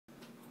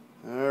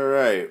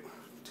Alright,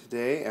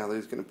 today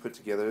Allie's going to put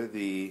together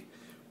the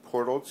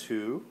Portal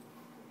 2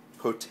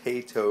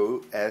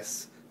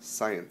 PotatOS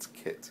Science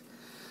Kit.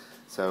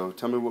 So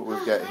tell me what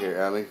we've got here,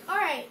 Allie.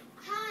 Alright,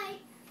 hi.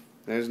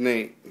 There's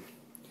Nate.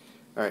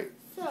 Alright.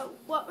 So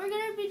what we're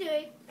going to be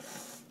doing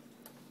is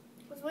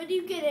when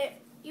you get it,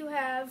 you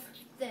have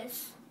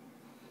this,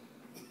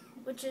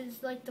 which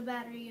is like the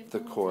battery of the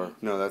core. thing.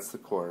 No, that's the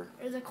core.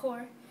 Or the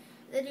core.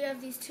 Then you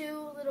have these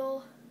two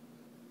little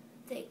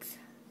things.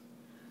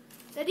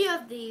 Then you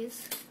have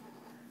these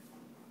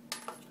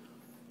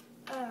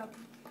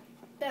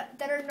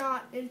that are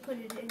not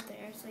inputted in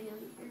there, so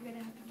you're going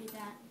to have to do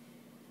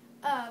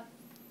that.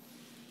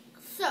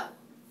 So,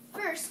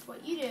 first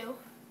what you do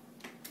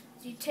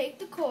is you take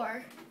the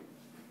core,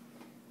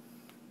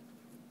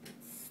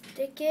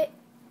 stick it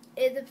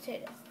in the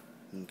potato.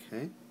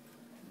 Okay.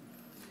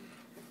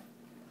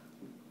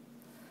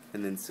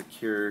 And then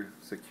secure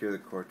the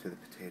core to the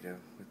potato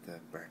with the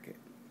bracket.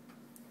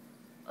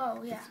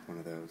 Oh, yeah. It's one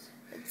of those.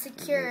 And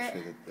secure and it.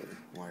 make sure that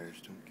the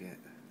wires don't get.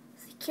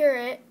 Secure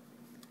it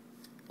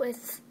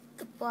with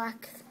the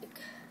black thing.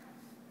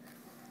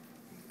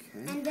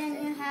 Okay. And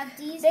then you have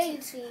these two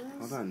things.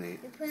 Hold on,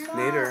 Nate.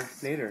 Nader.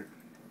 Nader.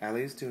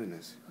 Allie's doing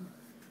this.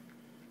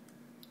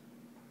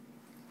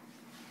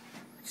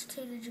 Which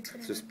two did you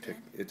put in? Just pick.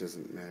 It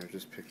doesn't matter.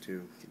 Just pick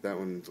two. That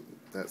one.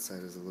 That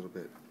side is a little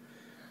bit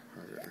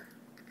harder.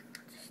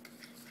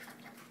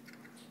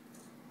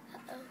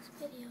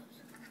 Videos.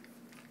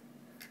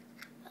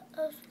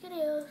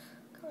 Videos.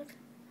 Come on.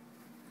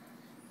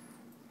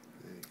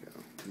 There you go.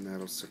 And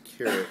that'll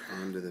secure it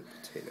onto the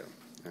potato.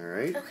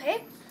 Alright?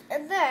 Okay.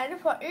 And then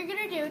what you're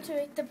going to do to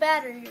make the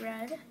battery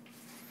red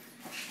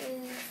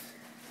is...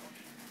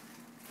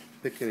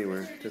 Pick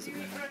anywhere. Doesn't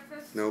matter.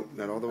 Nope,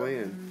 not all the way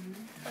in.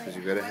 Because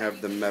you've got to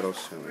have the metal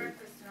showing.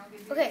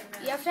 Okay,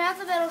 you have to have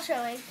the metal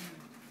showing,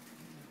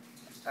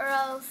 or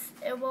else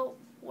it won't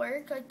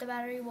work, like the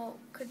battery won't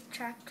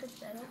contract to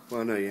the metal.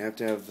 Well, no, you have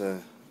to have the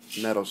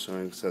metal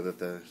showing so that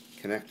the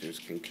connectors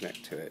can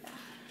connect to it.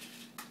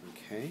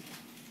 Okay.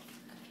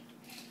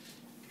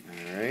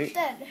 Alright.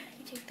 Then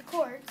you take the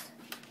cords.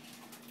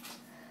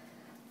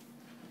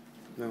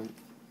 No.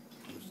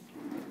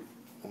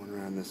 One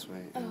around this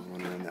way and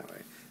one around that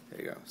way.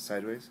 There you go.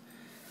 Sideways.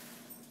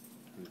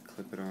 And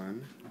clip it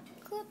on.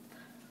 Clip.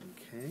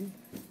 Okay.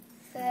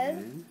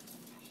 Then.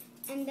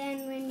 And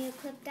then when you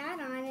clip that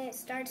on, it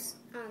starts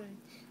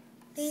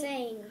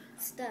saying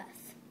stuff.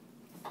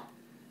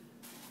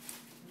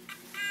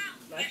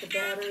 Like the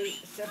battery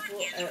simple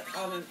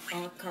on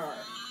a car.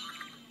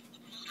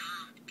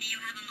 Do you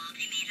have a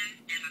multimeter?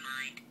 Never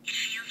mind. It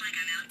feels like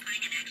I'm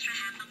outputting an extra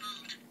half a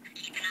volt.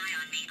 Keep an eye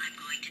on me. I'm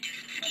going to do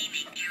some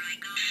scheming. Here I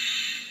go.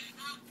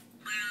 Oh,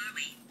 where are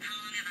we? How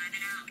long have I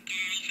been out? Did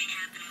anything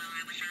happen while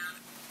I was out?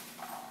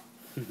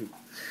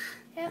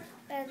 Yep.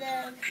 And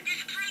then.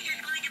 This place is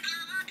going to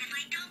blow up if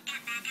I don't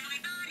get back in my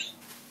body.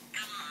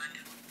 Go on.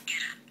 Get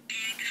a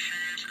big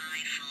fat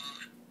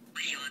eyeful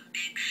with your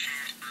big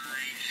fat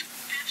eyes.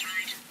 That's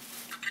right.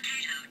 A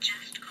potato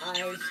just called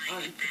your Eyes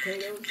eyes. on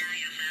potatoes. Now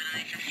your fat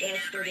eyes have seen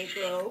That's where they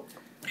everything. grow.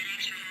 An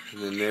extra half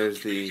And then there's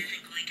the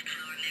isn't going to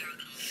power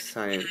miracles. If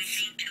I science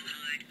think too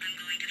hard, I'm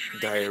going to fry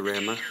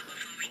diorama. the potato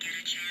before we get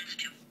a chance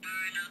to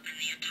burn up in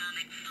the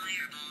atomic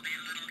fireball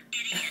that little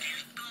idiot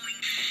is going.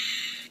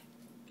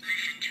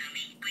 Listen to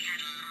me. We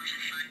had a lot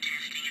of fun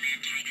testing and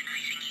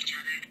antagonizing each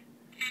other.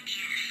 And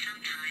yes,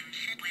 sometimes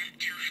it went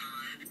too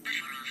far. But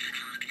we're off the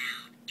clock now.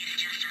 It's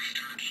just us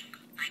talking,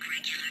 like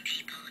regular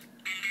people.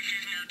 And this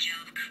is no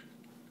joke.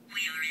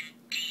 We are in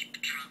deep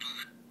trouble.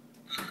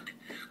 Look,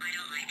 I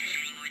don't like this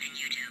any more than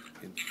you do.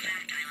 In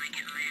fact, I like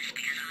it less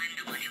because I'm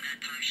the one who got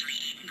partially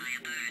eaten by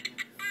a bird.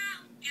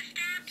 Ow! You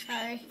stabbed me.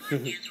 Sorry.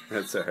 What is wrong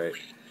That's alright.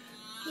 with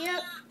you?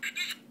 Yep.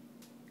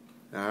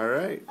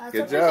 Alright. That's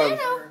Good a job.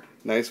 potato.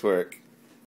 Nice work.